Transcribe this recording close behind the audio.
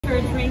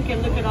drink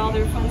and look at all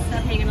their fun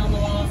stuff hanging on the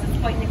walls. It's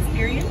quite an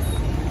experience.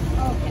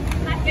 Okay.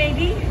 Hi,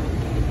 baby.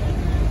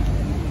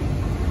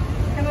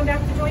 Coming back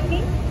to join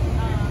me?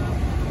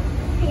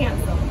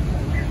 Handsome.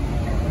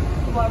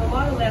 Water,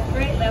 water, left,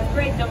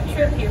 right, don't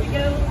trip. Here we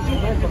go.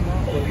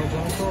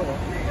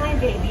 Hi,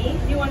 baby.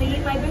 Do you want to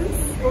eat my boots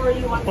or do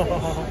you want fish?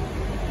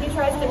 He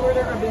tries to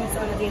murder our boots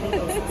on a daily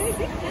basis.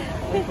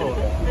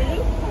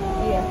 Ready?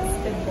 Yes,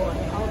 good boy.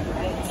 All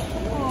right.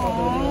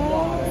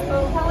 So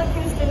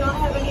pelicans do not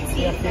have any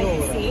teeth, as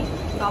you see.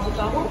 Gobble,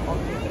 gobble.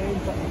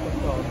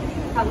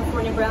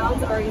 California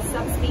browns are a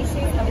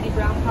subspecies of the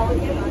brown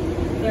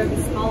pelican. They're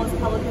the smallest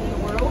pelican in the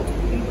world.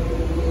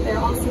 They're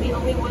also the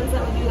only ones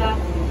that would do that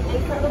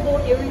incredible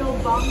aerial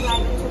bomb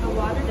dive into the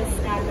water to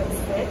snag those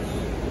fish.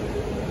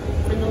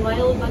 In the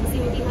wild, Bugsy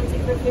would be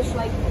hunting for fish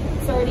like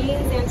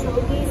sardines,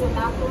 anchovies, and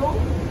mackerel.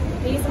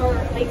 These are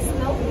lake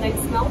smelt and night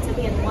smelt, and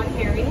he had one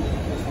herring.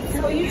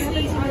 So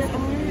usually on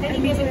any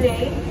given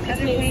day,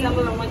 between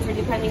summer and winter,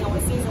 depending on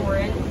what season we're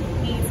in,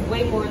 he eats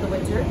way more in the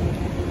winter.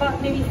 But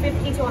maybe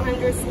 50 to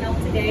 100 smelt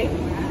a day.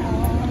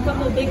 A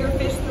couple of bigger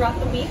fish throughout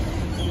the week.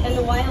 In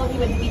the wild, he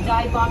would be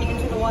dive bombing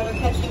into the water,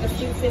 catching a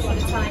few fish at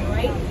a time,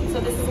 right? So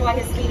this is why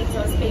his feedings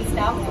are spaced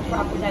out for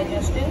proper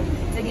digestion,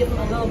 to give him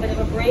a little bit of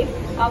a break.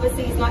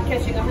 Obviously, he's not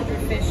catching 100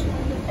 fish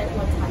at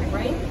one time,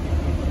 right?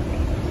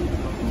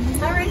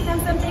 All right,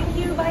 Samsung, thank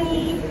you.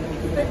 Bye.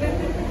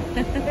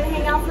 Gonna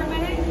hang out for a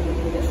minute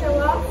to show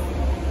off.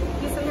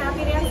 Do some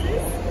happy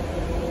dances.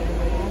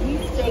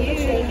 Shake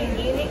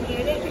it,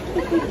 get it.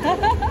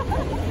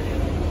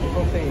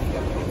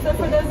 So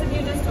for those of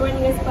you just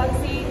joining us,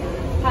 Bugsy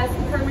has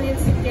permanent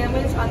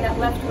damage on that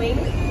left wing.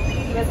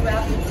 He was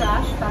wrapped in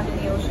trash found in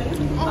the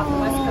ocean off the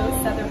west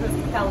coast, southern coast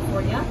of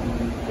California.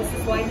 This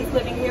is why he's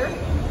living here.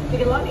 We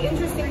get a lot of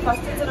interesting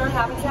questions in our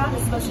habitat,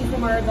 especially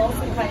from our adults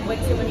who had way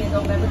too many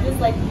adult beverages,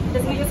 like,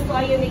 does he just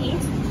fly in to eat?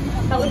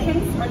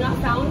 Pelicans are not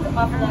found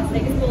off Las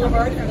Vegas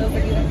Boulevard, for those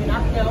of you that do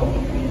not know,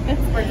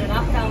 or they're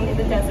not found in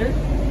the desert.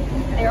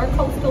 They are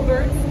coastal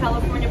birds.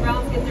 California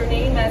browns get their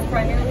name as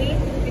primarily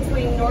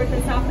between North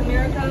and South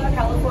America,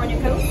 California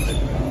coast.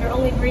 Their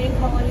only breeding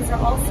colonies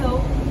are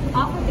also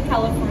off of the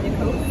California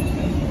coast.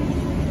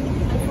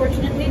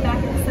 Unfortunately,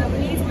 back in the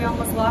 70s, we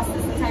almost lost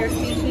this entire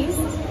species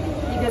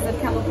because of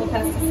chemical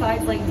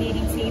pesticides like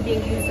DDT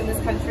being used in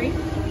this country.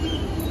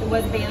 It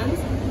was banned.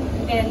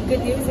 And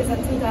good news is in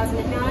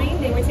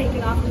 2009, they were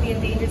taken off of the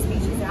Endangered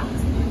Species Act.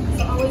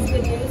 So always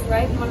good news,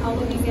 right? We want all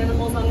of these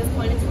animals on this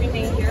planet to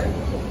remain here.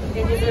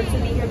 They deserve to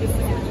be here just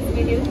as much as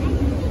we do.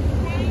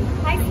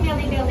 Hi,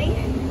 Smelly Billy.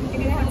 You're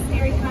going to have a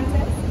staring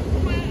contest?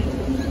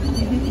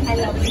 I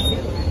love you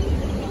too.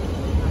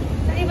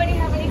 Does anybody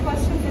have any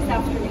questions this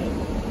afternoon?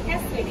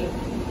 Yes, sweetie.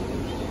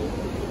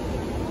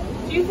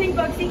 Do you think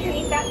Bugsy can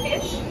eat that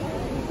fish?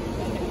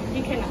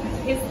 You cannot.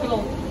 It's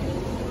little,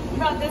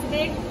 about this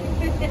big,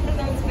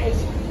 those fish.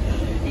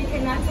 You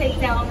cannot take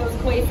down those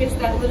koi fish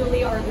that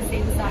literally are the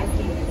same size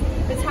he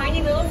is. The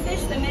tiny little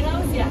fish, the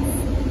minnows, yes,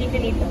 you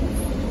can eat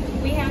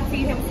those. We hand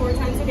feed him 4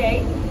 times a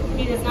day.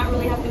 He does not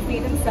really have to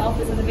feed himself.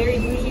 This is a very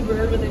bougie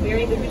bird with a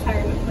very good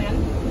retirement plan.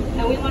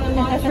 And we want to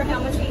monitor how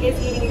much he is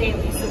eating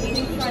daily. So we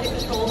do try to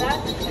control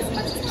that as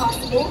much as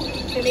possible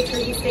to make sure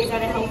he stays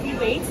at a healthy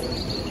weight.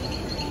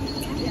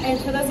 And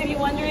for those of you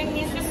wondering,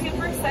 he's just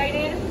super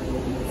excited.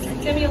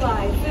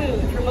 Stimuli,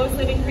 food for most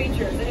living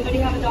creatures. Anybody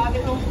have a dog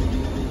at home?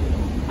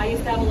 I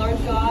used to have a large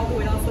dog who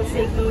would also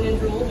shake, moan, and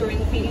drool during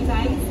the feeding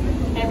times.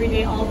 Every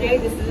day, all day,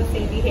 this is the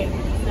same behavior.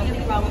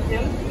 Nothing wrong with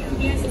him.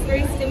 He is just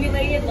very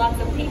stimulated, lots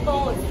of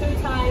people, it's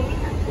food time,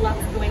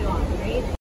 lots going on, right?